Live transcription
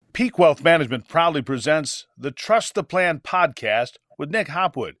Peak Wealth Management proudly presents the Trust the Plan podcast with Nick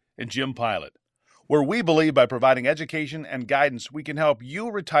Hopwood and Jim Pilot, where we believe by providing education and guidance, we can help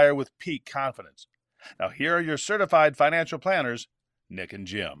you retire with peak confidence. Now, here are your certified financial planners, Nick and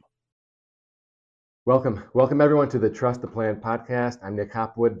Jim. Welcome everyone to the Trust the Plan podcast. I'm Nick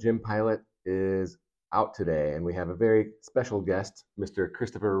Hopwood. Jim Pilot is out today, and we have a very special guest, Mr.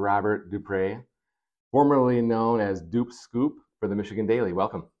 Christopher Robert Duprey, formerly known as Dupe Scoop for the Michigan Daily.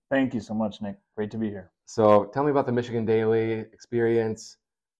 Welcome. Thank you so much, Nick. Great to be here. So tell me about the Michigan Daily experience,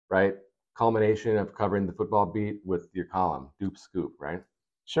 right? Culmination of covering the football beat with your column, Dupe Scoop, right?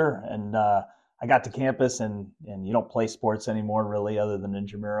 Sure. And I got to campus and you don't play sports anymore really other than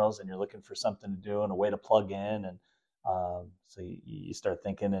intramurals, and you're looking for something to do and a way to plug in. And so you start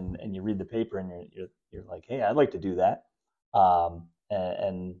thinking and you read the paper and you're like, hey, I'd like to do that.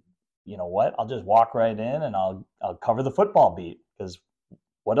 And you know what? I'll just walk right in and I'll cover the football beat, because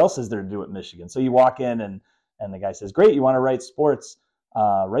what else is there to do at Michigan? So you walk in and the guy says, great, you want to write sports?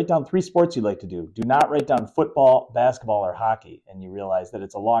 Write down 3 sports you'd like to do. Do not write down football, basketball, or hockey. And you realize that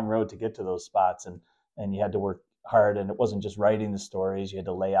it's a long road to get to those spots, and you had to work hard. And it wasn't just writing the stories. You had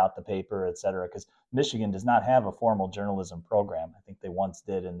to lay out the paper, et cetera, because Michigan does not have a formal journalism program. I think they once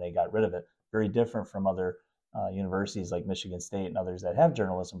did, and they got rid of it. Very different from other universities like Michigan State and others that have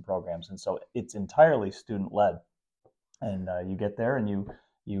journalism programs. And so it's entirely student-led. And you get there and you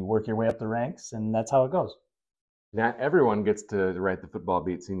work your way up the ranks, and that's how it goes. Not everyone gets to write the football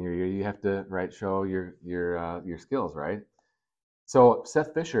beat senior year. You have to show your skills, right? So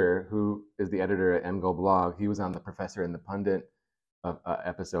Seth Fisher, who is the editor at MGO Blog, he was on the Professor and the Pundit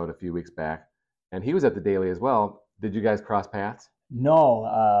episode a few weeks back, and he was at the Daily as well. Did you guys cross paths?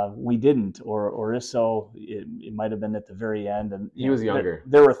 No, we didn't, or if so, it might have been at the very end. And he was younger.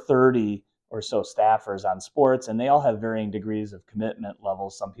 There were 30 or so staffers on sports, and they all have varying degrees of commitment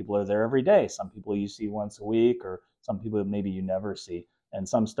levels. Some people are there every day. Some people you see once a week, or some people maybe you never see. And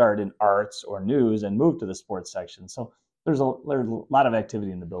some start in arts or news and move to the sports section. So there's a lot of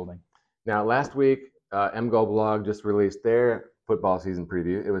activity in the building. Now, last week, MGO Blog just released their football season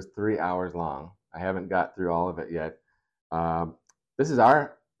preview. It was 3 hours long. I haven't got through all of it yet. This is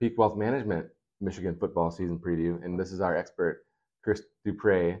our Peak Wealth Management Michigan football season preview, and this is our expert, Chris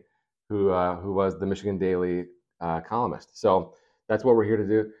Duprey, who was the Michigan Daily columnist. So that's what we're here to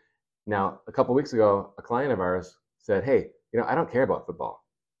do. Now, a couple of weeks ago, a client of ours said, hey, I don't care about football.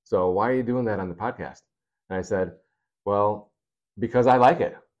 So why are you doing that on the podcast? And I said, well, because I like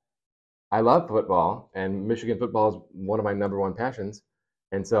it. I love football, and Michigan football is one of my number one passions.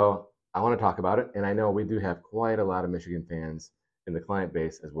 And so I want to talk about it. And I know we do have quite a lot of Michigan fans in the client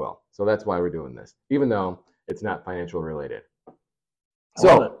base as well. So that's why we're doing this, even though it's not financial related. I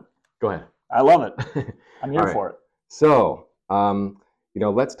love it. Go ahead. I love it. I'm here for it. So,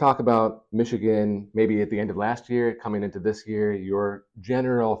 let's talk about Michigan, maybe at the end of last year, coming into this year, your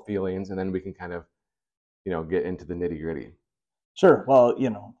general feelings, and then we can kind of, get into the nitty gritty. Sure. Well,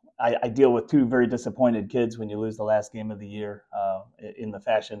 I deal with 2 very disappointed kids when you lose the last game of the year in the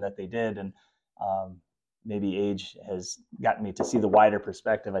fashion that they did. And maybe age has gotten me to see the wider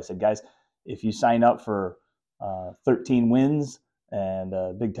perspective. I said, guys, if you sign up for 13 wins and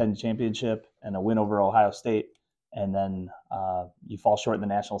a Big Ten championship and a win over Ohio State, and then you fall short in the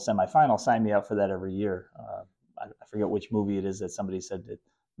national semifinal, sign me up for that every year. I forget which movie it is that somebody said that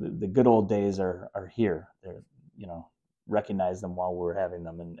the good old days are here. They're, recognize them while we're having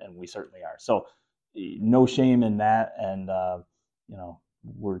them, and we certainly are. So no shame in that, and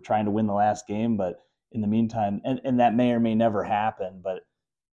we're trying to win the last game, but in the meantime, and that may or may never happen, but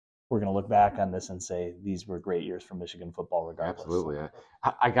we're going to look back on this and say these were great years for Michigan football regardless. Absolutely.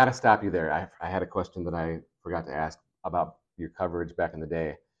 I got to stop you there. I had a question that I forgot to ask about your coverage back in the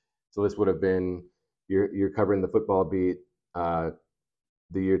day. So this would have been, you're covering the football beat the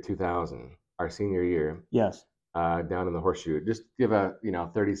year 2000, our senior year. Yes. Down in the Horseshoe. Just give a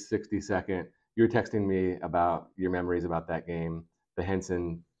 30, 60 second. You were texting me about your memories about that game, the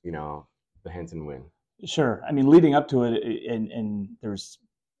Henson win. Sure. I mean, leading up to it, and there's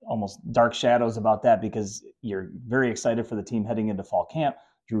almost dark shadows about that, because you're very excited for the team heading into fall camp.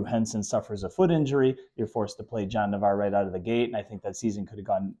 Drew Henson suffers a foot injury. You're forced to play John Navarre right out of the gate, and I think that season could have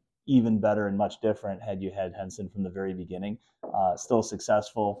gone even better and much different had you had Henson from the very beginning. Still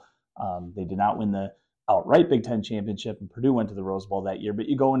successful. They did not win the outright Big Ten championship, and Purdue went to the Rose Bowl that year. But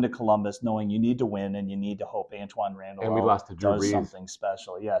you go into Columbus knowing you need to win, and you need to hope Antoine Randall and we lost to Drew does Brees. Something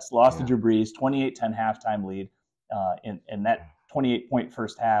special. Yes, lost to Drew Brees, 28-10 halftime lead. In that 28-point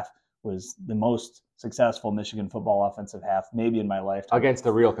first half, was the most successful Michigan football offensive half maybe in my lifetime. Against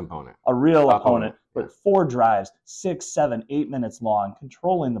a real component. A real opponent, Yeah. but 4 drives, 6, 7, 8 minutes long,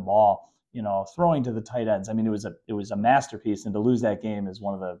 controlling the ball, throwing to the tight ends. I mean, it was a masterpiece, and to lose that game is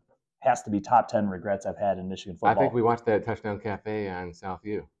has to be top 10 regrets I've had in Michigan football. I think we watched that Touchdown Cafe on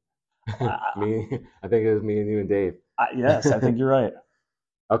Southview. I think it was me and you and Dave. Yes, I think you're right.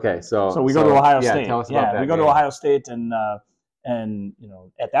 Okay, so we go to Ohio State. Tell us about that. We go to Ohio State, and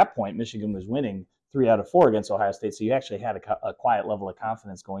at that point, Michigan was winning 3 out of 4 against Ohio State, so you actually had a quiet level of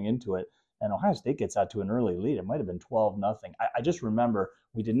confidence going into it. And Ohio State gets out to an early lead. It might have been 12-0. I just remember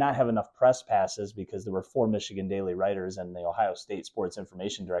we did not have enough press passes because there were 4 Michigan Daily writers, and the Ohio State sports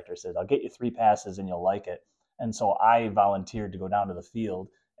information director said, "I'll get you 3 passes and you'll like it." And so I volunteered to go down to the field,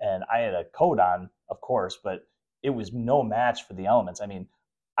 and I had a coat on, of course, but it was no match for the elements. I mean,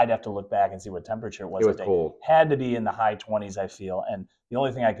 I'd have to look back and see what temperature it was. It was cold. Had to be in the high 20s, I feel. And the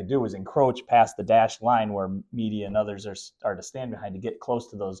only thing I could do was encroach past the dashed line where media and others are to stand behind to get close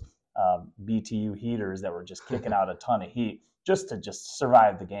to those BTU heaters that were just kicking out a ton of heat just to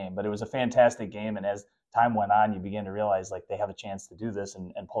survive the game. But it was a fantastic game. And as time went on, you begin to realize like they have a chance to do this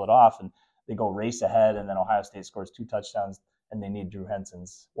and pull it off. And they go race ahead. And then Ohio State scores 2 touchdowns, and they need Drew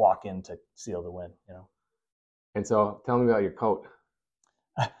Henson's walk in to seal the win. And so tell me about your coat.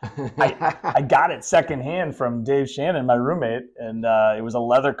 I got it secondhand from Dave Shannon, my roommate, and it was a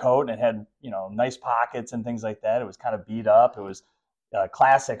leather coat, and it had nice pockets and things like that. It was kind of beat up. It was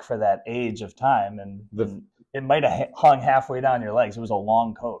classic for that age of time, and it might have hung halfway down your legs. It was a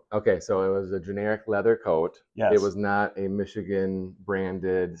long coat. Okay, so it was a generic leather coat. Yes. It was not a Michigan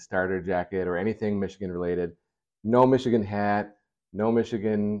branded starter jacket or anything Michigan related. No Michigan hat, no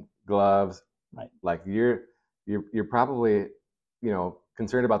Michigan gloves. Right. Like you're probably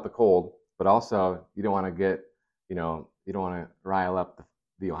concerned about the cold, but also you don't want to get you don't want to rile up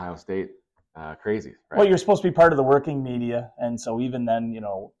the Ohio State crazies, right? Well, you're supposed to be part of the working media, and so even then,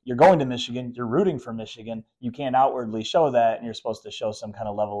 you're going to Michigan, you're rooting for Michigan. You can't outwardly show that, and you're supposed to show some kind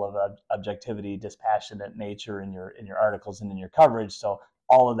of level of objectivity, dispassionate nature in your articles and in your coverage. So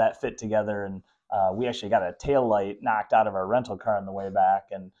all of that fit together, and we actually got a tail light knocked out of our rental car on the way back,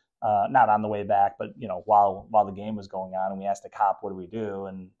 and not on the way back, but while the game was going on, and we asked the cop, "What do we do?"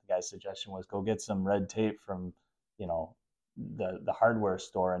 And the guy's suggestion was go get some red tape from the hardware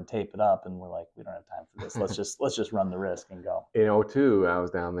store and tape it up. And we're like, we don't have time for this. Let's just run the risk and go. In 2002, I was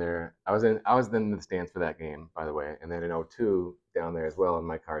down there. I was in the stands for that game, by the way. And then in 2002, down there as well, and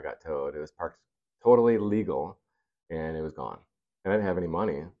my car got towed. It was parked totally legal, and it was gone. And I didn't have any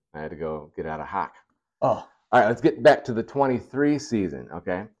money. I had to go get out of hock. Oh, all right. Let's get back to the 23 season.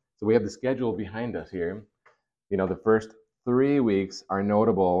 Okay. So we have the schedule behind us here. The first 3 weeks are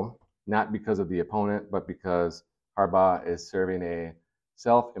notable, not because of the opponent, but because Harbaugh is serving a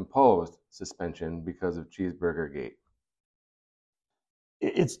self-imposed suspension because of Cheeseburger Gate.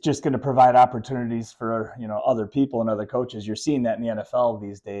 It's just going to provide opportunities for other people and other coaches. You're seeing that in the NFL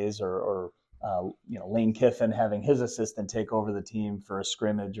these days, or Lane Kiffin having his assistant take over the team for a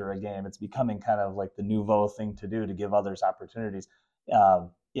scrimmage or a game. It's becoming kind of like the nouveau thing to do to give others opportunities.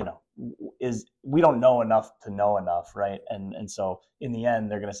 We don't know enough to know enough, right? And so in the end,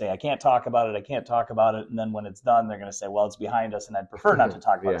 they're going to say, I can't talk about it. And then when it's done, they're going to say, well, it's behind us, and I'd prefer not to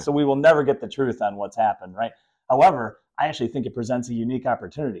talk about it. So we will never get the truth on what's happened, right? However, I actually think it presents a unique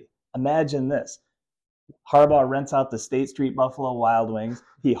opportunity. Imagine this. Harbaugh rents out the State Street Buffalo Wild Wings.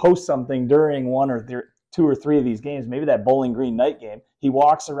 He hosts something during 2 or 3 of these games, maybe that Bowling Green night game. He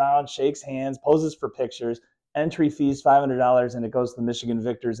walks around, shakes hands, poses for pictures. Entry fees $500, and it goes to the Michigan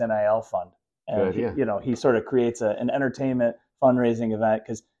Victors NIL Fund. And he sort of creates an entertainment fundraising event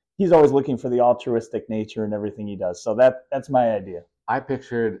because he's always looking for the altruistic nature in everything he does. So that's my idea. I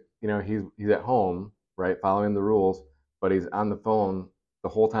pictured, he's at home, right, following the rules, but he's on the phone the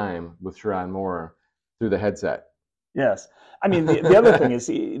whole time with Sherrod Moore through the headset. Yes, I mean the other thing is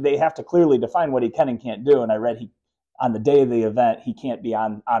they have to clearly define what he can and can't do. And I read on the day of the event, he can't be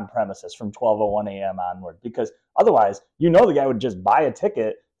on premises from 12:01 a.m. onward, because otherwise, the guy would just buy a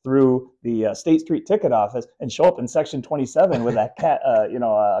ticket through the State Street ticket office and show up in section 27 with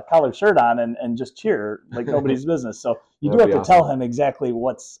a collared shirt on and just cheer like nobody's business. So you do have to tell him exactly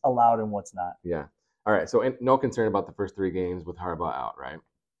what's allowed and what's not. Yeah. All right. So no concern about the first 3 games with Harbaugh out, right?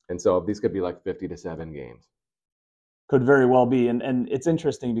 And so these could be like 50-7 games. Could very well be. And it's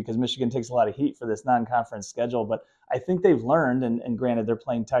interesting because Michigan takes a lot of heat for this non-conference schedule, but I think they've learned, and granted they're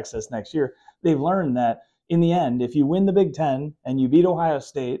playing Texas next year, they've learned that in the end, if you win the Big Ten and you beat Ohio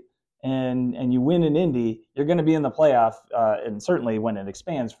State and you win in Indy, you're going to be in the playoff, and certainly when it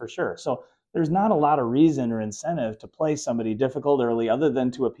expands for sure. So there's not a lot of reason or incentive to play somebody difficult early other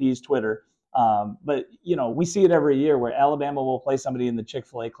than to appease Twitter. But, we see it every year where Alabama will play somebody in the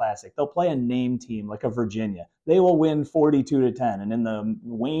Chick-fil-A Classic. They'll play a name team like a Virginia. They will win 42-10. And in the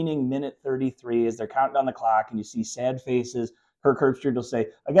waning minute 33, as they're counting down the clock and you see sad faces, Kirk Herbstreit will say,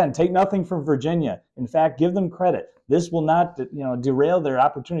 again, take nothing from Virginia. In fact, give them credit. This will not, derail their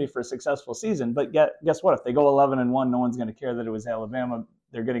opportunity for a successful season. But guess what? If they go 11-1, no one's going to care that it was Alabama.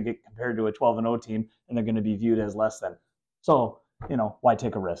 They're going to get compared to a 12-0 team, and they're going to be viewed as less than. So, why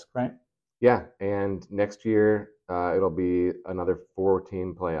take a risk, right? Yeah, and next year it'll be another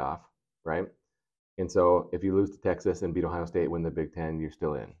 4-team playoff, right? And so if you lose to Texas and beat Ohio State, win the Big Ten, you're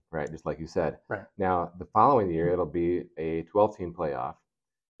still in, right? Just like you said. Right. Now, the following year, it'll be a 12-team playoff.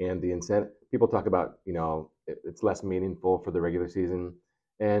 And the incentive, people talk about, it's less meaningful for the regular season.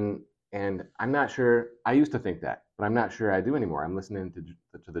 And I'm not sure, I used to think that, but I'm not sure I do anymore. I'm listening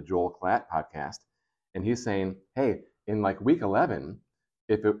to the Joel Klatt podcast, and he's saying, hey, in like week 11,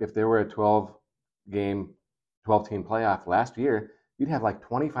 if there were a 12-team playoff last year, you'd have like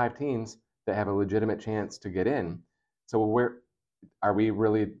 25 teams that have a legitimate chance to get in. So are we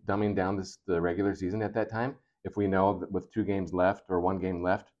really dumbing down the regular season at that time? If we know that with 2 games left or 1 game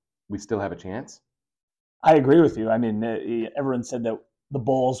left, we still have a chance? I agree with you. I mean, everyone said that the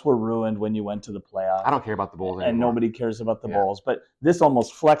bowls were ruined when you went to the playoff. I don't care about the bowls anymore. And nobody cares about the bowls. But this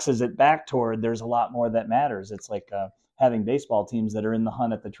almost flexes it back toward there's a lot more that matters. It's like having baseball teams that are in the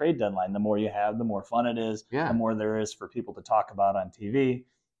hunt at the trade deadline. The more you have, the more fun it is. Yeah. The more there is for people to talk about on TV,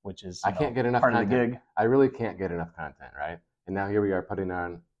 which is I can't get enough part content. of the gig. I really can't get enough content, right? And now here we are putting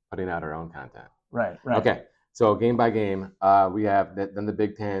out our own content. Right. Okay, so game by game, we have then the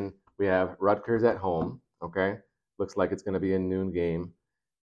Big Ten. We have Rutgers at home. Okay, looks like it's going to be a noon game.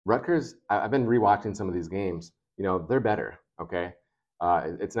 Rutgers, I've been rewatching some of these games. They're better. Okay,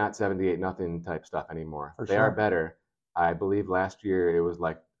 it's not 78-0 type stuff anymore. For they sure. are better. I believe last year it was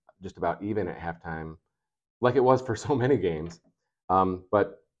like just about even at halftime, like it was for so many games.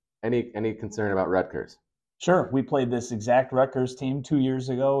 But any concern about Rutgers? Sure. We played this exact Rutgers team 2 years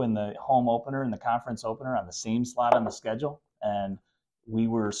ago in the home opener and the conference opener on the same slot on the schedule. And we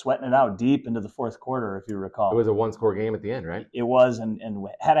were sweating it out deep into the fourth quarter, if you recall. It was a 1-score game at the end, right? It was, and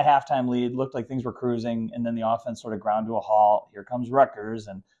had a halftime lead, looked like things were cruising, and then the offense sort of ground to a halt. Here comes Rutgers,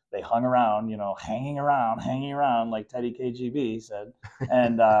 and they hung around, hanging around, like Teddy KGB said.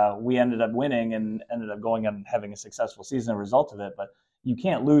 And we ended up winning and ended up going and having a successful season as a result of it. But you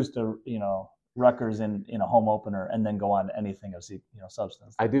can't lose to, Rutgers in a home opener and then go on to anything of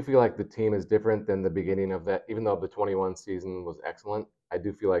substance. I do feel like the team is different than the beginning of that. Even though the 21 season was excellent, I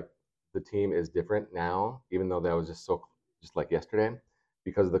do feel like the team is different now, even though that was just like yesterday,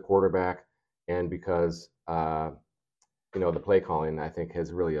 because of the quarterback and because the play calling, I think,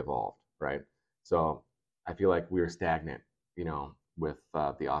 has really evolved, right? So I feel like we were stagnant, with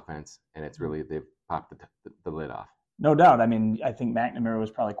the offense, and it's really they've popped the lid off. No doubt. I mean, I think McNamara was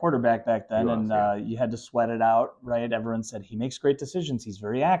probably quarterback back then, you had to sweat it out, right? Everyone said he makes great decisions. He's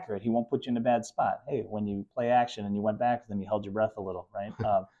very accurate. He won't put you in a bad spot. Hey, when you play action and you went back, then you held your breath a little, right?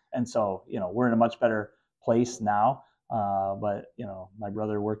 And so, we're in a much better place now. But my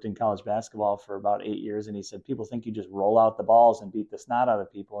brother worked in college basketball for about 8 years, and he said people think you just roll out the balls and beat the snot out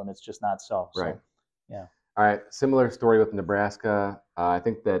of people, and it's just not so. Right. So, yeah. All right. Similar story with Nebraska. I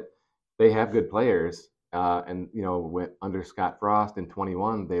think that they have good players. And under Scott Frost in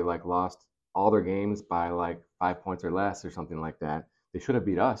 21, they lost all their games by 5 points or less or something like that. They should have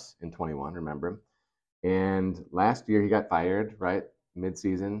beat us in 21, remember? And last year he got fired, right,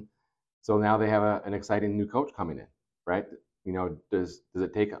 mid-season. So now they have an exciting new coach coming in, right? Does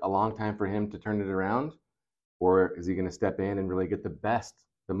it take a long time for him to turn it around, or is he going to step in and really get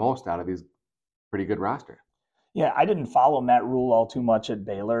the most out of these pretty good roster? Yeah, I didn't follow Matt Rule all too much at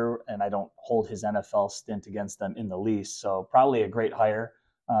Baylor, and I don't hold his NFL stint against them in the least. So probably a great hire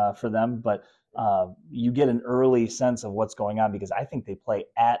for them. But you get an early sense of what's going on because I think they play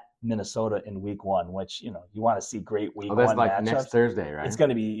at Minnesota in week 1, which, you want to see great week 1 matchups. That's matchups. Next Thursday, right? It's going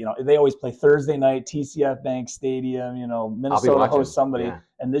to be, they always play Thursday night, TCF Bank Stadium, Minnesota hosts somebody. Yeah.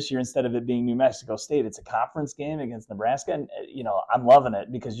 And this year, instead of it being New Mexico State, it's a conference game against Nebraska. And, I'm loving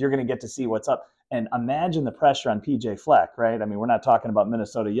it because you're going to get to see what's up. And imagine the pressure on PJ Fleck, right? I mean, we're not talking about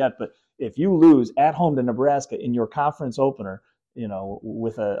Minnesota yet, but if you lose at home to Nebraska in your conference opener,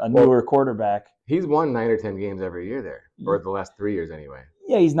 with a newer quarterback. He's won 9 or 10 games every year there, or the last 3 years anyway.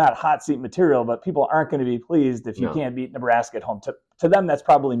 Yeah, he's not hot seat material, but people aren't going to be pleased if you can't beat Nebraska at home. To them, that's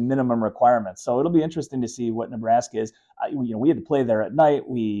probably minimum requirements. So it'll be interesting to see what Nebraska is. We had to play there at night.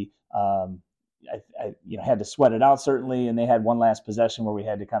 We I had to sweat it out certainly, and they had one last possession where we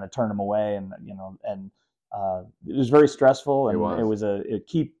had to kind of turn them away, and it was very stressful, and it was a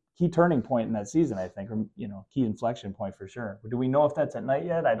key turning point in that season, I think, or key inflection point for sure. Do we know if that's at night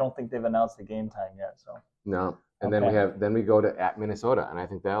yet? I don't think they've announced the game time yet. So no, and okay. then we go to at Minnesota, and I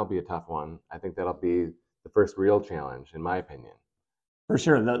think that'll be a tough one. I think that'll be the first real challenge, in my opinion. For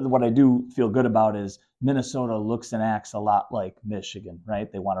sure. What I do feel good about is Minnesota looks and acts a lot like Michigan,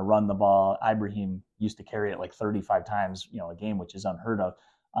 right? They want to run the ball. Ibrahim used to carry it like 35 times, a game, which is unheard of.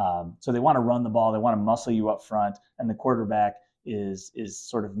 So they want to run the ball. They want to muscle you up front, and the quarterback is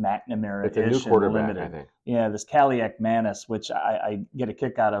sort of McNamara-ish. It's a new quarterback, I think. Yeah, this Kaliak Manis, which I get a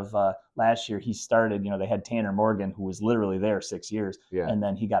kick out of. Last year he started. They had Tanner Morgan, who was literally there 6 years, and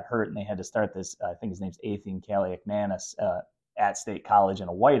then he got hurt, and they had to start this. I think his name's Athan Kaliak Manis. At State College in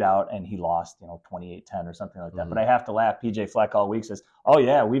a whiteout, and he lost, 28-10 or something like that. Mm-hmm. But I have to laugh. PJ Fleck all week says, oh,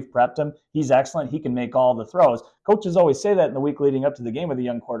 yeah, we've prepped him. He's excellent. He can make all the throws. Coaches always say that in the week leading up to the game with a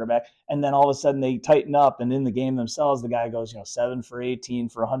young quarterback, and then all of a sudden they tighten up, and in the game themselves, the guy goes, 7 for 18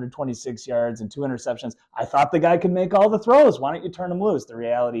 for 126 yards and 2 interceptions. I thought the guy could make all the throws. Why don't you turn him loose? The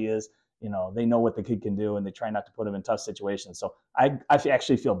reality is, they know what the kid can do, and they try not to put him in tough situations. So I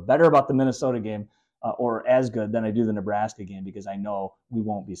actually feel better about the Minnesota game or as good than I do the Nebraska game, because I know we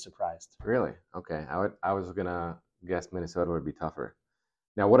won't be surprised. Really? Okay. I was going to guess Minnesota would be tougher.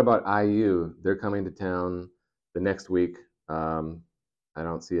 Now, what about IU? They're coming to town the next week. I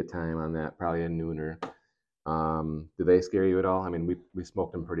don't see a time on that, probably a nooner. Do they scare you at all? I mean, we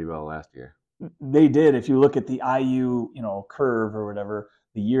smoked them pretty well last year. They did. If you look at the IU, curve or whatever,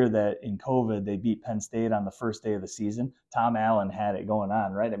 the year that in COVID they beat Penn State on the first day of the season, Tom Allen had it going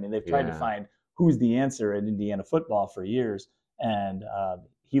on, right? I mean, they've tried to find who's the answer in Indiana football for years, and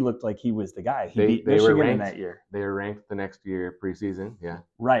he looked like he was the guy. He beat Michigan in that year. They were ranked the next year preseason, yeah.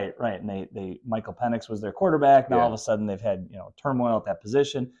 Right, and they Michael Penix was their quarterback. Now all of a sudden they've had turmoil at that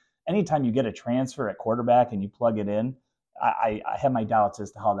position. Anytime you get a transfer at quarterback and you plug it in, I have my doubts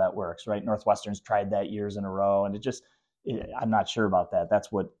as to how that works, right? Northwestern's tried that years in a row, and I'm not sure about that.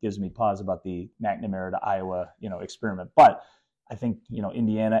 That's what gives me pause about the McNamara to Iowa, experiment. But I think,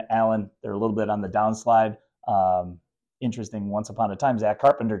 Indiana, Allen, they're a little bit on the downslide. Interesting, once upon a time, Zach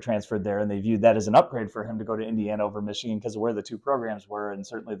Carpenter transferred there, and they viewed that as an upgrade for him to go to Indiana over Michigan because of where the two programs were, and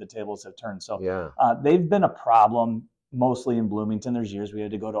certainly the tables have turned. So they've been a problem mostly in Bloomington. There's years we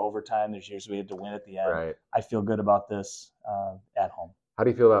had to go to overtime. There's years we had to win at the end. Right. I feel good about this at home. How do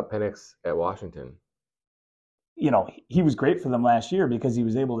you feel about Penix at Washington? He was great for them last year because he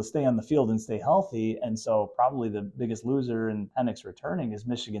was able to stay on the field and stay healthy. And so probably the biggest loser in Penix returning is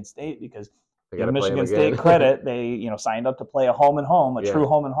Michigan State, because Michigan State credit, they signed up to play a home and home, true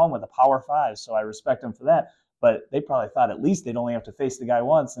home and home with a Power 5. So I respect them for that. But they probably thought at least they'd only have to face the guy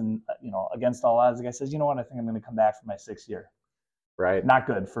once. And, against all odds, the guy says, you know what, I think I'm going to come back for my 6th year. Right. Not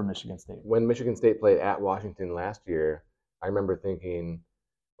good for Michigan State. When Michigan State played at Washington last year, I remember thinking,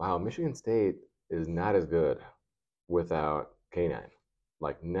 wow, Michigan State is not as good without K9.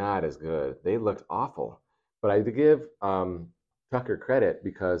 Like, not as good. They looked awful. But I had to give Tucker credit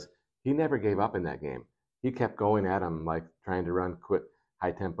because he never gave up in that game. He kept going at him, like trying to run quick,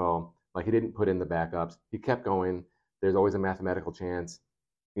 high tempo. Like, he didn't put in the backups. He kept going. There's always a mathematical chance,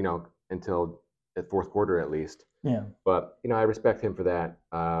 until the fourth quarter at least. Yeah. But, I respect him for that.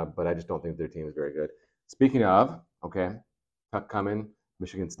 But I just don't think their team is very good. Speaking of, Tuck coming,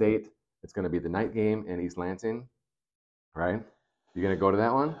 Michigan State. It's going to be the night game in East Lansing, right? You going to go to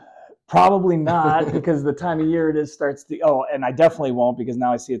that one? Probably not, because the time of year it is starts to. Oh, and I definitely won't, because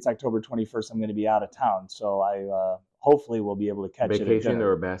now I see it's October 21st. I'm going to be out of town, so I hopefully will be able to catch it. Vacation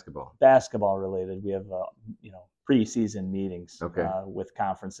or basketball? Basketball related. We have preseason meetings with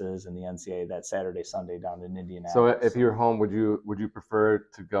conferences and the NCAA that Saturday, Sunday down in Indianapolis. So if you were home, would you prefer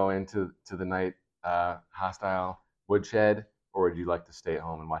to go into the night hostile woodshed? Or would you like to stay at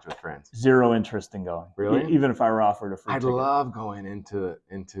home and watch with friends? Zero interest in going. Really? Even if I were offered a free ticket. I'd love going into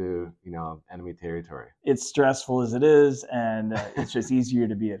enemy territory. It's stressful as it is, and it's just easier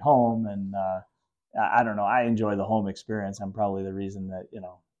to be at home. And I don't know. I enjoy the home experience. I'm probably the reason that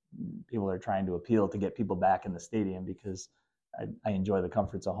people are trying to appeal to get people back in the stadium, because I enjoy the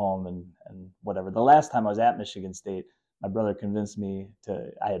comforts of home and whatever. The last time I was at Michigan State, my brother convinced me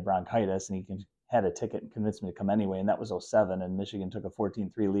I had bronchitis, and he had a ticket and convinced me to come anyway, and that was 2007, and Michigan took a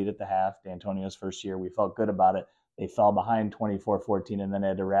 14-3 lead at the half. D'Antonio's first year. We felt good about it. They fell behind 24-14 and then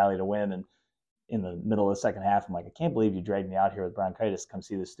had to rally to win, and in the middle of the second half, I'm like, I can't believe you dragged me out here with bronchitis to come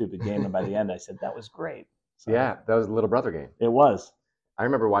see this stupid game, and by the end I said, that was great. So, yeah, that was a little brother game. It was. I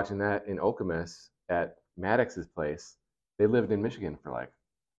remember watching that in Okemos at Maddox's place. They lived in Michigan for like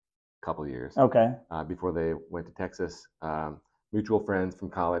couple years Okay. before they went to Texas. Mutual friends from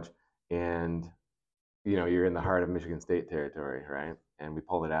college, and you're in the heart of Michigan State territory, right? And we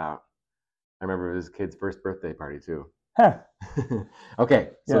pulled it out. I remember it was his kid's first birthday party too. Huh. Okay,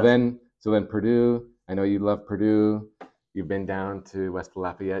 so Yes. then Purdue. I know you love Purdue. You've been down to West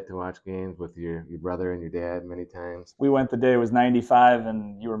Lafayette to watch games with your brother and your dad many times. We went the day it was 95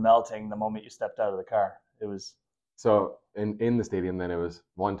 and you were melting the moment you stepped out of the car. It was So in the stadium, then it was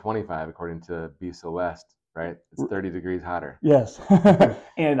 125 according to Beasel West, right? It's 30 degrees hotter. Yes.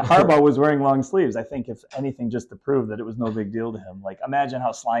 And Harbaugh was wearing long sleeves. I think, if anything, just to prove that it was no big deal to him. Like, imagine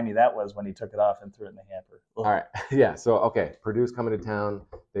how slimy that was when he took it off and threw it in the hamper. Ugh. All right. Yeah. So, okay. Purdue's coming to town.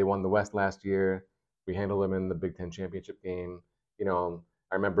 They won the West last year. We handled them in the Big Ten championship game.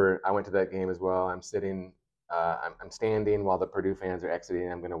 I remember I went to that game as well. I'm sitting, I'm standing while the Purdue fans are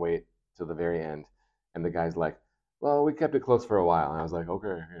exiting. I'm going to wait till the very end. And the guy's like, well, we kept it close for a while. And I was like,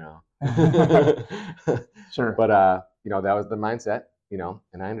 okay, Sure. But, that was the mindset,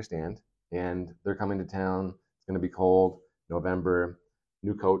 and I understand. And they're coming to town. It's going to be cold, November,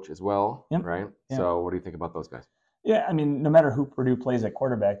 new coach as well, Yep. right? Yep. So what do you think about those guys? Yeah, I mean, no matter who Purdue plays at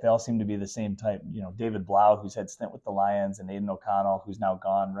quarterback, they all seem to be the same type. David Blau, who's had stint with the Lions, and Aiden O'Connell, who's now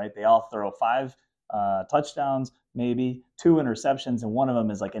gone, right? They all throw 5 touchdowns, maybe 2 interceptions, and one of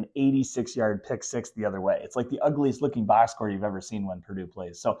them is like an 86-yard pick six the other way. It's like the ugliest looking box score you've ever seen when Purdue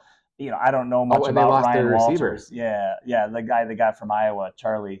plays. So, I don't know much about Ryan Walters. Yeah, the guy they got from Iowa,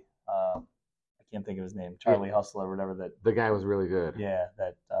 Charlie. I can't think of his name. Charlie Hustler, or whatever. That the guy was really good. Yeah,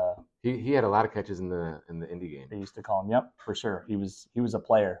 that he had a lot of catches in the Indy game. They used to call him. Yep, for sure. He was a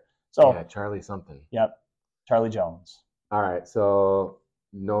player. So yeah, Charlie something. Yep, Charlie Jones. All right, so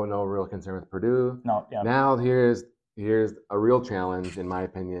no real concern with Purdue. No. Yeah. Now here's a real challenge, in my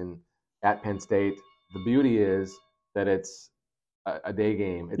opinion, at Penn State. The beauty is that it's a day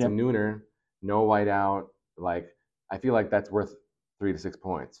game. It's a nooner, no whiteout. Like, I feel like that's worth 3 to 6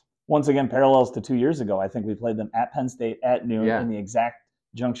 points. Once again, parallels to 2 years ago. I think we played them at Penn State at noon in the exact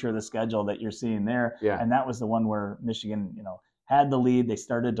juncture of the schedule that you're seeing there. Yeah. And that was the one where Michigan, had the lead. They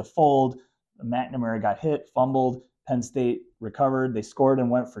started to fold. McNamara got hit, fumbled. Penn State recovered. They scored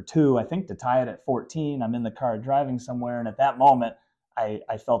and went for 2, I think, to tie it at 14. I'm in the car driving somewhere, and at that moment,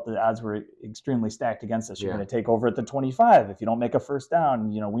 I felt the odds were extremely stacked against us. You're going to take over at the 25 if you don't make a first down.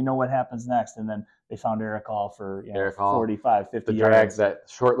 We know what happens next. And then they found Eric Hall for 45, 50 yards. That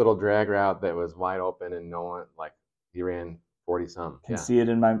short little drag route that was wide open, and no one, like, he ran 40-some. Can see it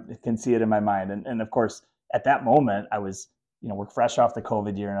in my mind. And of course, at that moment, I was, we're fresh off the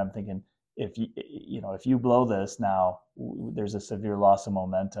COVID year, and I'm thinking, if you blow this now, there's a severe loss of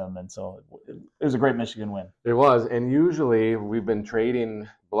momentum. And so it was a great Michigan win. It was. And usually we've been trading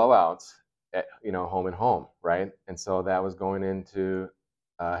blowouts at, home and home, right? And so that was going into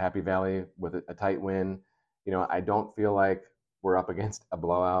Happy Valley with a tight win. I don't feel like we're up against a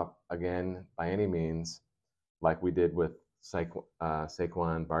blowout again by any means, like we did with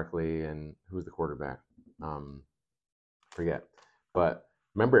Saquon Barkley, and who's the quarterback? Forget. But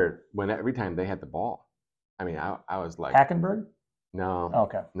remember when every time they had the ball, I mean, I was like, Hackenberg? No.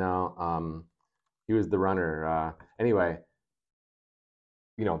 Okay. No. He was the runner. Anyway,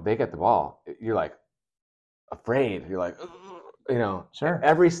 they get the ball. You're like afraid. You're like, Sure.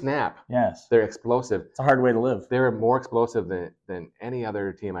 Every snap. Yes. They're explosive. It's a hard way to live. They were more explosive than any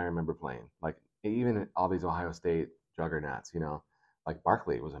other team I remember playing. Like, even all these Ohio State juggernauts, like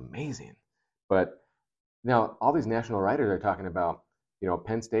Barkley was amazing. But now all these national writers are talking about,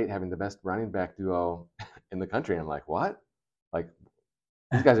 Penn State having the best running back duo in the country. I'm like, what? Like,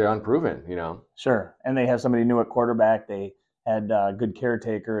 these guys are unproven, Sure. And they have somebody new at quarterback. They had a good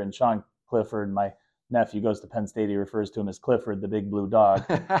caretaker, and Sean Clifford, my nephew, goes to Penn State. He refers to him as Clifford, the big blue dog.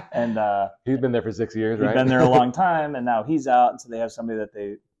 And he's been there for 6 years, right? He's been there a long time, and now he's out. And so they have somebody that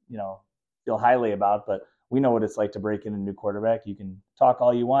they, feel highly about. But we know what it's like to break in a new quarterback. You can talk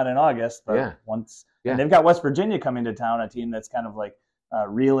all you want in August, but and they've got West Virginia coming to town, a team that's kind of like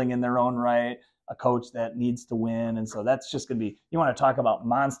reeling in their own right, a coach that needs to win. And so that's just going to be, you want to talk about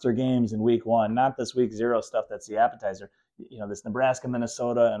monster games in week 1, not this week 0 stuff that's the appetizer. This Nebraska,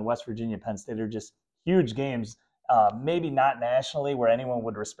 Minnesota, and West Virginia, Penn State are just huge games. Maybe not nationally where anyone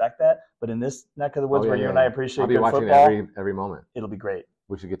would respect that, but in this neck of the woods where you and I appreciate good football. I'll be watching every moment. It'll be great.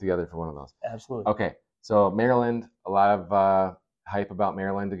 We should get together for one of those. Absolutely. Okay. So Maryland, a lot of hype about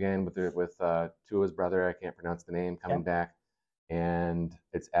Maryland again with Tua's brother. I can't pronounce the name, coming back. And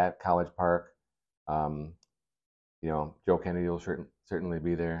it's at College Park. Joe Kennedy will certainly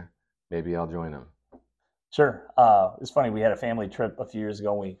be there. Maybe I'll join him. Sure. It's funny. We had a family trip a few years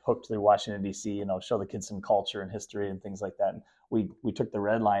ago. And we hooked through Washington, D.C., show the kids some culture and history and things like that. And we took the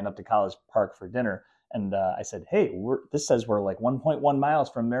red line up to College Park for dinner. And I said, hey, this says we're like 1.1 miles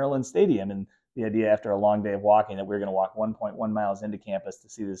from Maryland Stadium. And the idea after a long day of walking that we were going to walk 1.1 miles into campus to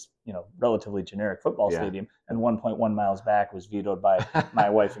see this, relatively generic football stadium, and 1.1 miles back was vetoed by my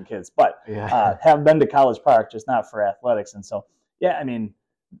wife and kids. But have been to College Park, just not for athletics. And so, yeah, I mean,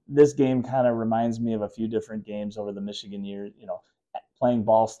 this game kind of reminds me of a few different games over the Michigan years, playing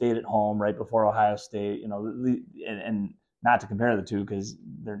Ball State at home right before Ohio State, and not to compare the two because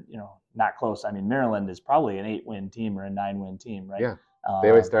they're, not close. I mean, Maryland is probably an 8-win team or a 9-win team, right? Yeah. They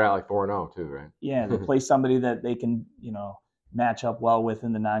always start out like 4-0 too, right? Yeah, they play somebody that they can, match up well with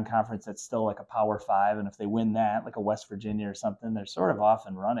in the non-conference that's still like a Power 5, and if they win that, like a West Virginia or something, they're sort of off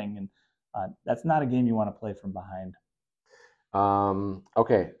and running, and that's not a game you want to play from behind.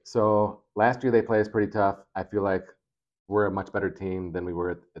 Okay, so last year they played us pretty tough. I feel like we're a much better team than we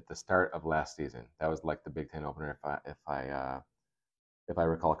were at the start of last season. That was like the Big Ten opener, if I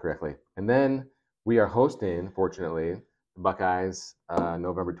recall correctly. And then we are hosting, fortunately, the Buckeyes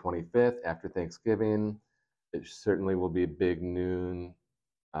November 25th after Thanksgiving. It certainly will be a big noon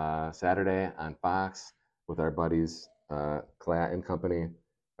Saturday on Fox with our buddies Klatt and company.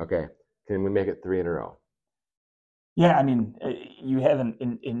 Okay, can we make it 3 in a row? Yeah, I mean, you haven't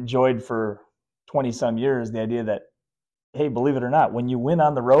enjoyed for 20-some years the idea that, hey, believe it or not, when you win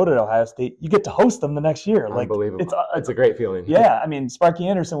on the road at Ohio State, you get to host them the next year. Unbelievable. It's a great feeling. Yeah, I mean, Sparky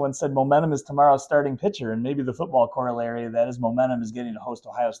Anderson once said momentum is tomorrow's starting pitcher, and maybe the football corollary of that is momentum is getting to host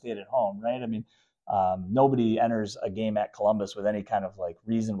Ohio State at home, right? I mean, nobody enters a game at Columbus with any kind of like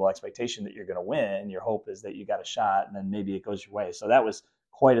reasonable expectation that you're going to win. Your hope is that you got a shot, and then maybe it goes your way. So that was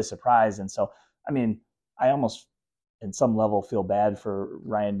quite a surprise. And so, I mean, I almost, in some level, feel bad for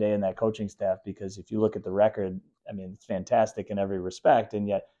Ryan Day and that coaching staff, because if you look at the record, I mean, it's fantastic in every respect, and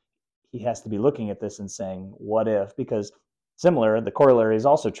yet he has to be looking at this and saying, what if? Because the corollary is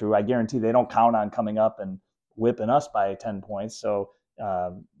also true. I guarantee they don't count on coming up and whipping us by 10 points. So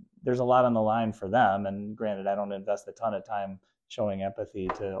there's a lot on the line for them. And granted, I don't invest a ton of time showing empathy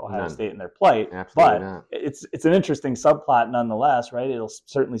to Ohio State and their plight. Absolutely but not. It's an interesting subplot nonetheless, right? It'll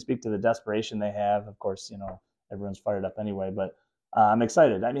certainly speak to the desperation they have. Of course, everyone's fired up anyway, but I'm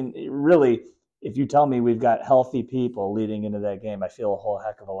excited. I mean, really, if you tell me we've got healthy people leading into that game, I feel a whole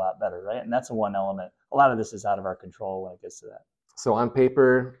heck of a lot better, right? And that's the one element. A lot of this is out of our control when it gets to that. So on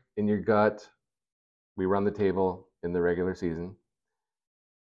paper, in your gut, we run the table in the regular season.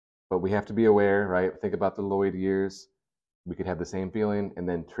 But we have to be aware, right? Think about the Lloyd years. We could have the same feeling and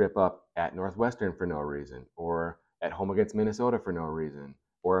then trip up at Northwestern for no reason, or at home against Minnesota for no reason,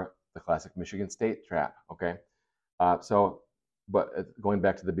 or the classic Michigan State trap, okay? But going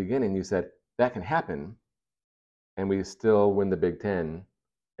back to the beginning, you said that can happen, and we still win the Big Ten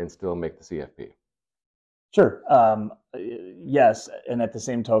and still make the CFP. Sure. Yes, and at the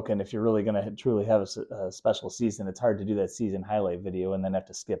same token, if you're really going to truly have a special season, it's hard to do that season highlight video and then have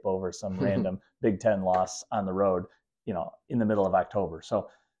to skip over some random Big Ten loss on the road, in the middle of October. So,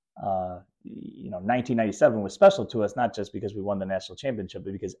 1997 was special to us, not just because we won the national championship,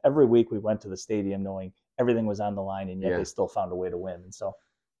 but because every week we went to the stadium knowing everything was on the line, and yet they still found a way to win. And so,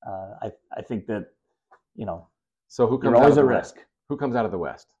 I think that, So who comes you're always out of at the risk. West? Who comes out of the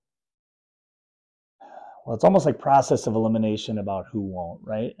West? Well, it's almost like process of elimination about who won't,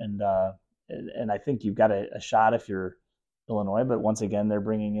 right? And I think you've got a shot if you're Illinois, but once again, they're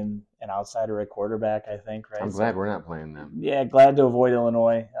bringing in an outsider at quarterback, I think, right? I'm glad we're not playing them. Yeah, glad to avoid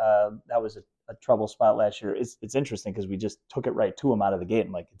Illinois. That was a trouble spot last year. It's interesting because we just took it right to them out of the gate,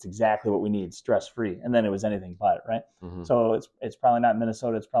 and like it's exactly what we need, stress-free, and then it was anything but, right? Mm-hmm. So it's probably not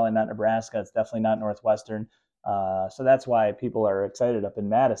Minnesota, it's probably not Nebraska, it's definitely not Northwestern. So that's why people are excited up in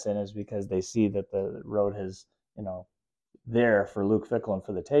Madison, is because they see that the road has, there for Luke Fickell and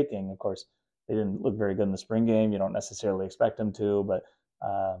for the taking. Of course, they didn't look very good in the spring game. You don't necessarily expect them to, but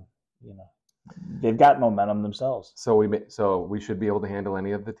they've got momentum themselves. So we should be able to handle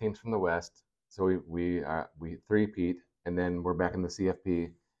any of the teams from the West. So we three-peat, and then we're back in the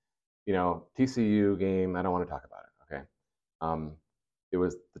CFP. TCU game, I don't want to talk about it. Okay, it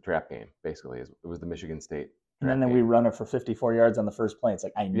was the trap game basically. It was the Michigan State. And then we run it for 54 yards on the first play. It's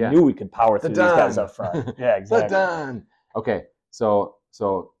like, I knew we could power through these guys up front. Yeah, exactly. Okay, so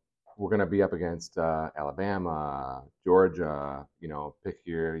we're going to be up against Alabama, Georgia, pick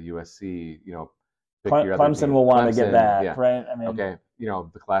your USC, pick your other Clemson team. will want to get back, right? I mean, okay,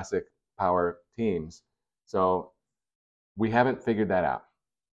 the classic power teams. So we haven't figured that out,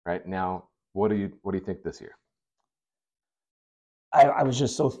 right? Now, what do you think this year? I was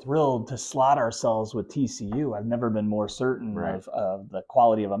just so thrilled to slot ourselves with TCU. I've never been more certain Right. of the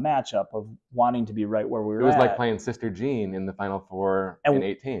quality of a matchup, of wanting to be right where we It were was at. like playing Sister Jean in the Final Four in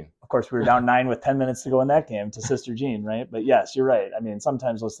 18. Of course, we were down 9 with 10 minutes to go in that game to Sister Jean, right? But yes, you're right. I mean,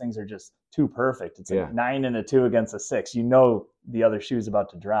 sometimes those things are just too perfect. It's like 9 and a 2 against a 6. You know the other shoe's about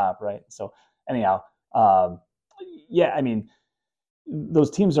to drop, right? So anyhow, yeah, I mean,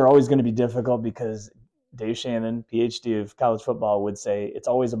 those teams are always going to be difficult because Dave Shannon, PhD of college football, would say it's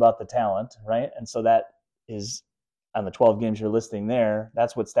always about the talent, right? And so that is on the 12 games you're listing there,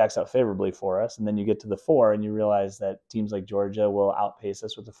 that's what stacks up favorably for us. And then you get to the 4 and you realize that teams like Georgia will outpace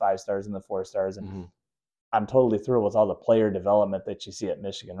us with the 5 stars and the 4 stars. And I'm totally thrilled with all the player development that you see at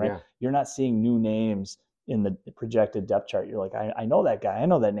Michigan, right? Yeah. You're not seeing new names in the projected depth chart. You're like, I know that guy. I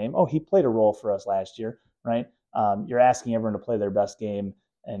know that name. Oh, he played a role for us last year, right? You're asking everyone to play their best game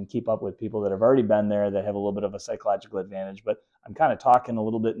and keep up with people that have already been there that have a little bit of a psychological advantage. But I'm kind of talking a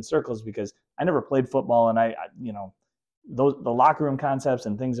little bit in circles because I never played football, and I the locker room concepts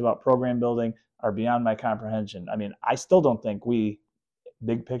and things about program building are beyond my comprehension. I mean, I still don't think we,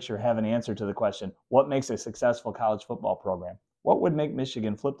 big picture, have an answer to the question, what makes a successful college football program? What would make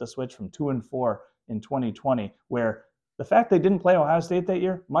Michigan flip the switch from 2-4 in 2020, where the fact they didn't play Ohio State that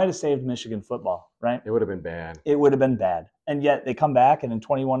year might have saved Michigan football, right? It would have been bad. It would have been bad. And yet they come back, and in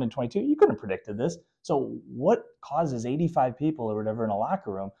 21 and 22, you couldn't have predicted this. So what causes 85 people or whatever in a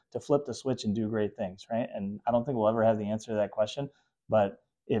locker room to flip the switch and do great things, right? And I don't think we'll ever have the answer to that question. But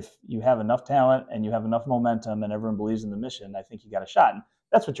if you have enough talent and you have enough momentum and everyone believes in the mission, I think you got a shot. And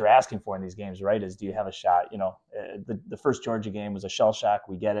that's what you're asking for in these games, right? Is do you have a shot? You know, the first Georgia game was a shell shock.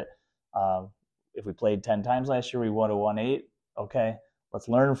 We get it. If we played 10 times last year, we would have won 8. Okay, let's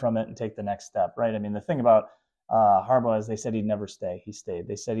learn from it and take the next step, right? I mean, the thing about Harbaugh is they said he'd never stay. He stayed.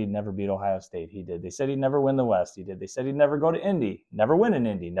 They said he'd never beat Ohio State. He did. They said he'd never win the West. He did. They said he'd never go to Indy, never win in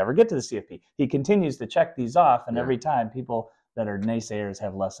Indy, never get to the CFP. He continues to check these off, and every time people that are naysayers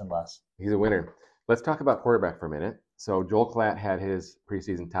have less and less. He's a winner. Let's talk about quarterback for a minute. So Joel Klatt had his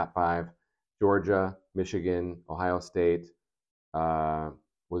preseason top 5: Georgia, Michigan, Ohio State,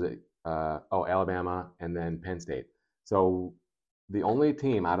 Alabama, and then Penn State. So the only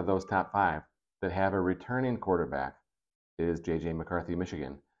team out of those top 5 that have a returning quarterback is J.J. McCarthy,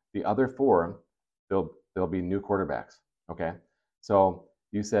 Michigan. The other 4, they'll be new quarterbacks. Okay, so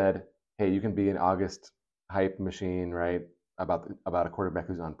you said, hey, you can be an August hype machine, right? About a quarterback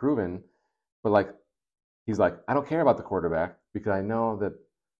who's unproven, but he's like, I don't care about the quarterback because I know that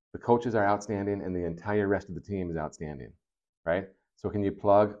the coaches are outstanding and the entire rest of the team is outstanding, right? So can you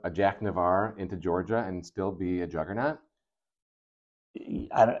plug a Jack Navarre into Georgia and still be a juggernaut?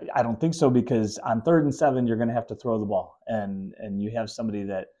 I don't think so, because on 3rd and 7, you're going to have to throw the ball, and you have somebody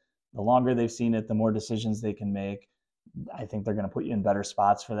that the longer they've seen it, the more decisions they can make. I think they're going to put you in better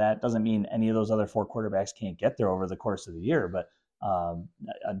spots for that. Doesn't mean any of those other 4 quarterbacks can't get there over the course of the year, but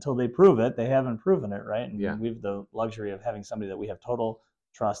until they prove it, they haven't proven it, right? And we have the luxury of having somebody that we have total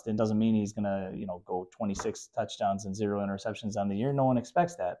trust in. Doesn't mean he's going to, go 26 touchdowns and 0 interceptions on the year. No one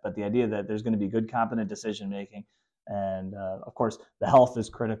expects that, but the idea that there's going to be good, competent decision making, and of course, the health is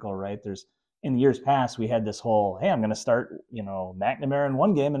critical, right? In years past, we had this whole, hey, I'm going to start, McNamara in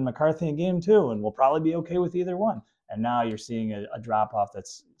one game and McCarthy in game 2, and we'll probably be okay with either one. And now you're seeing a drop off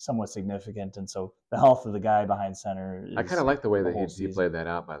that's somewhat significant. And so the health of the guy behind center is, I kind of like the way that he played that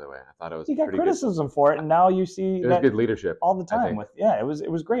out, by the way. I thought it was he got criticism good for it, and now you see it was good leadership all the time. It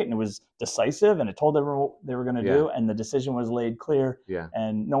was great, and it was decisive, and it told everyone what they were going to do, and the decision was laid clear.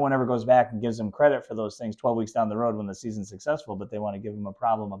 And no one ever goes back and gives him credit for those things 12 weeks down the road when the season's successful, but they want to give him a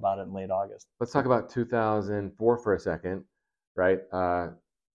problem about it in late August. Let's talk about 2004 for a second, right?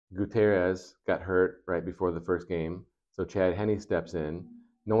 Gutierrez got hurt right before the first game, so Chad Henne steps in.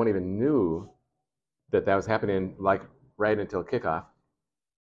 No one even knew that was happening, right until kickoff.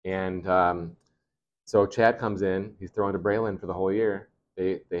 And so Chad comes in. He's throwing to Braylon for the whole year.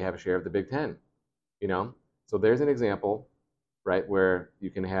 They have a share of the Big Ten, So there's an example, right, where you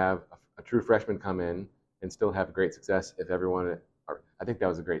can have a true freshman come in and still have great success if everyone. I think that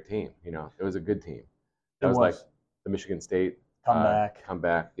was a great team. It was a good team. That was like the Michigan State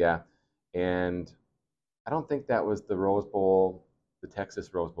comeback, yeah. And I don't think that was the Rose Bowl, the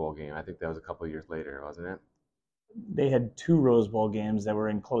Texas Rose Bowl game. I think that was a couple of years later, wasn't it? They had 2 Rose Bowl games that were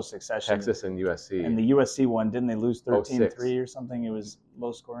in close succession. Texas and USC. And the USC one, didn't they lose 13-3 or something? It was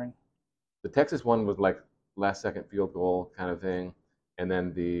low scoring. The Texas one was like last second field goal kind of thing. And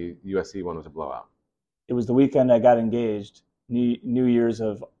then the USC one was a blowout. It was the weekend I got engaged, New Year's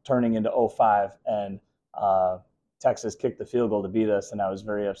of turning into 05, and Texas kicked the field goal to beat us, and I was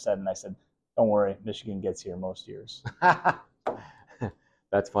very upset, and I said, don't worry, Michigan gets here most years.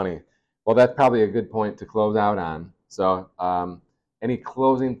 That's funny. Well, that's probably a good point to close out on. So, any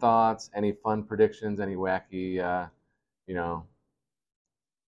closing thoughts? Any fun predictions? Any wacky, you know?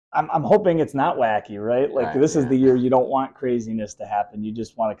 I'm hoping it's not wacky, right? Like this is Yeah. the year you don't want craziness to happen. You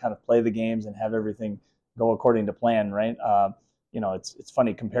just want to kind of play the games and have everything go according to plan, right? It's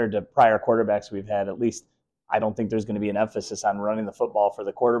funny compared to prior quarterbacks we've had. At least I don't think there's going to be an emphasis on running the football for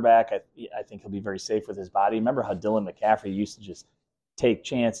the quarterback. I think he'll be very safe with his body. Remember how Dylan McCaffrey used to just take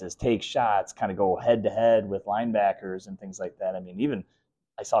chances, take shots, kind of go head to head with linebackers and things like that. I mean, even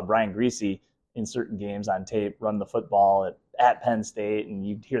I saw Brian Greasy in certain games on tape run the football at Penn State, and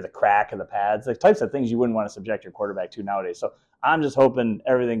you'd hear the crack of the pads, the types of things you wouldn't want to subject your quarterback to nowadays. So I'm just hoping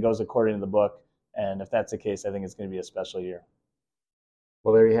everything goes according to the book. And if that's the case, I think it's going to be a special year.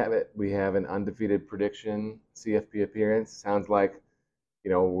 Well, there you have it. We have an undefeated prediction CFP appearance. Sounds like,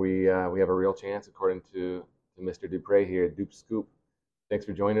 we have a real chance according to Mr. Duprey here at Dupe Scoop. Thanks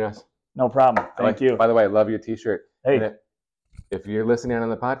for joining us. No problem. Thank you. By the way, I love your T-shirt. Hey, if you're listening on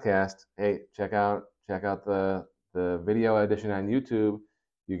the podcast, hey, check out the video edition on YouTube.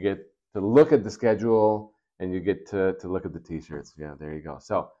 You get to look at the schedule and you get to look at the T-shirts. Yeah, there you go.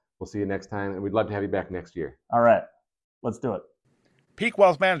 So we'll see you next time, and we'd love to have you back next year. All right, let's do it. Peak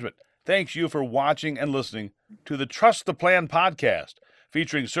Wealth Management thanks you for watching and listening to the Trust the Plan podcast,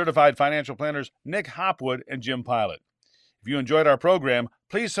 featuring certified financial planners Nick Hopwood and Jim Pilot. If you enjoyed our program,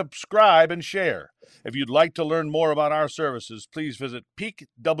 please subscribe and share. If you'd like to learn more about our services, please visit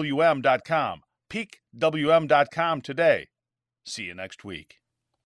peakwm.com. peakwm.com today. See you next week.